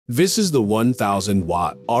This is the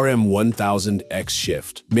 1000-watt RM1000x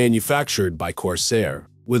SHIFT, manufactured by Corsair,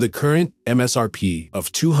 with a current MSRP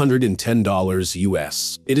of $210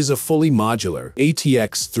 US. It is a fully modular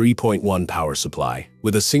ATX 3.1 power supply,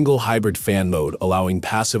 with a single hybrid fan mode allowing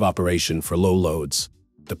passive operation for low loads.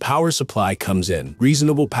 The power supply comes in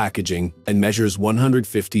reasonable packaging and measures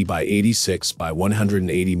 150 by 86 by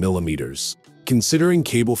 180 millimeters. Considering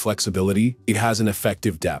cable flexibility, it has an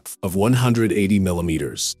effective depth of 180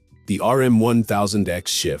 millimeters. The RM1000x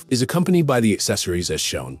SHIFT is accompanied by the accessories as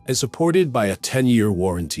shown and supported by a 10-year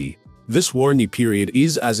warranty. This warranty period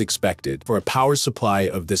is as expected for a power supply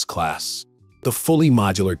of this class. The fully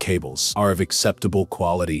modular cables are of acceptable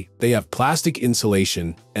quality. They have plastic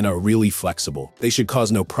insulation and are really flexible. They should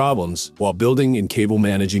cause no problems while building and cable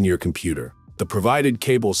managing your computer. The provided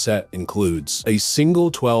cable set includes a single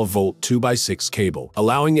 12-volt 2x6 cable,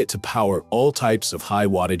 allowing it to power all types of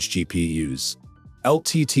high-wattage GPUs.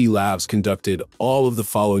 LTT Labs conducted all of the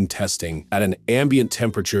following testing at an ambient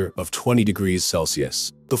temperature of 20 degrees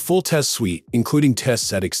Celsius. The full test suite, including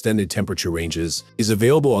tests at extended temperature ranges, is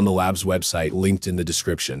available on the lab's website linked in the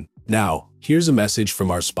description. Now, here's a message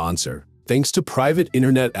from our sponsor. Thanks to Private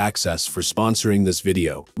Internet Access for sponsoring this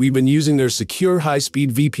video. We've been using their secure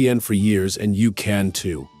high-speed VPN for years, and you can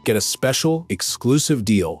too. Get a special, exclusive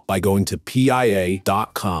deal by going to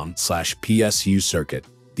pia.com/PSU circuit.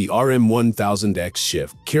 The RM1000x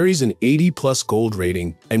SHIFT carries an 80+ gold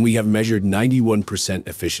rating, and we have measured 91%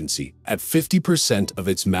 efficiency at 50% of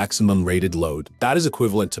its maximum rated load. That is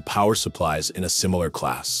equivalent to power supplies in a similar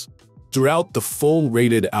class. Throughout the full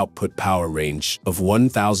rated output power range of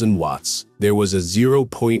 1000 watts, there was a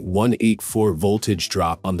 0.184 voltage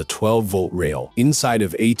drop on the 12-volt rail inside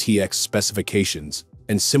of ATX specifications,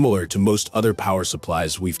 and similar to most other power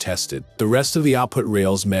supplies we've tested. The rest of the output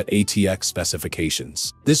rails met ATX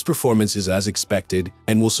specifications. This performance is as expected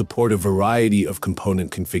and will support a variety of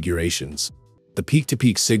component configurations. The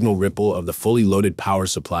peak-to-peak signal ripple of the fully loaded power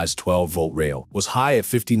supply's 12-volt rail was high at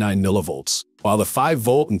 59 millivolts, while the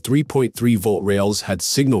 5-volt and 3.3-volt rails had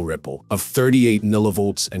signal ripple of 38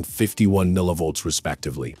 millivolts and 51 millivolts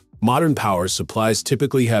respectively. Modern power supplies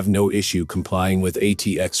typically have no issue complying with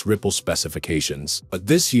ATX ripple specifications, but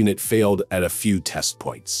this unit failed at a few test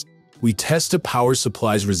points. We test a power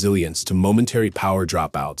supply's resilience to momentary power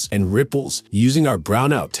dropouts and ripples using our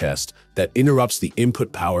brownout test that interrupts the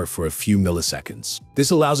input power for a few milliseconds.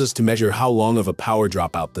 This allows us to measure how long of a power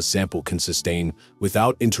dropout the sample can sustain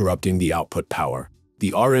without interrupting the output power.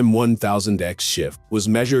 The RM1000x SHIFT was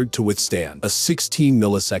measured to withstand a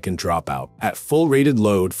 16-millisecond dropout at full rated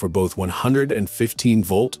load for both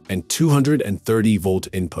 115-volt and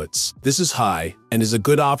 230-volt inputs. This is high and is a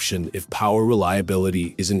good option if power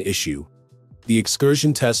reliability is an issue. The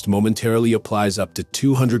Excursion test momentarily applies up to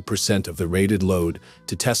 200% of the rated load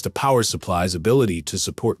to test a power supply's ability to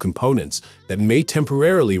support components that may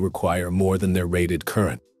temporarily require more than their rated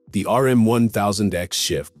current. The RM1000x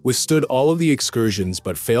SHIFT withstood all of the excursions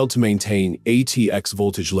but failed to maintain ATX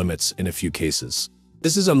voltage limits in a few cases.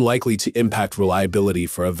 This is unlikely to impact reliability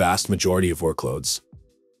for a vast majority of workloads.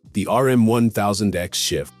 The RM1000x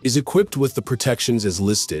SHIFT is equipped with the protections as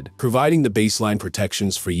listed, providing the baseline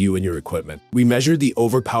protections for you and your equipment. We measured the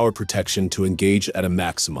overpower protection to engage at a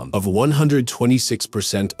maximum of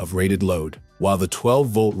 126% of rated load, while the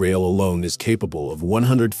 12-volt rail alone is capable of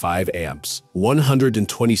 105 amps,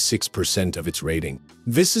 126% of its rating.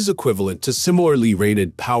 This is equivalent to similarly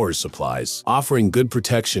rated power supplies, offering good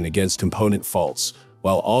protection against component faults,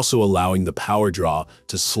 while also allowing the power draw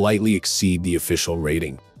to slightly exceed the official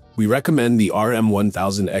rating. We recommend the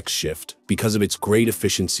RM1000x SHIFT because of its great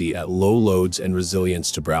efficiency at low loads and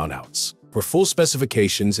resilience to brownouts. For full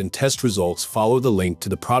specifications and test results, follow the link to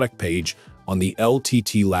the product page on the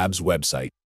LTT Labs website.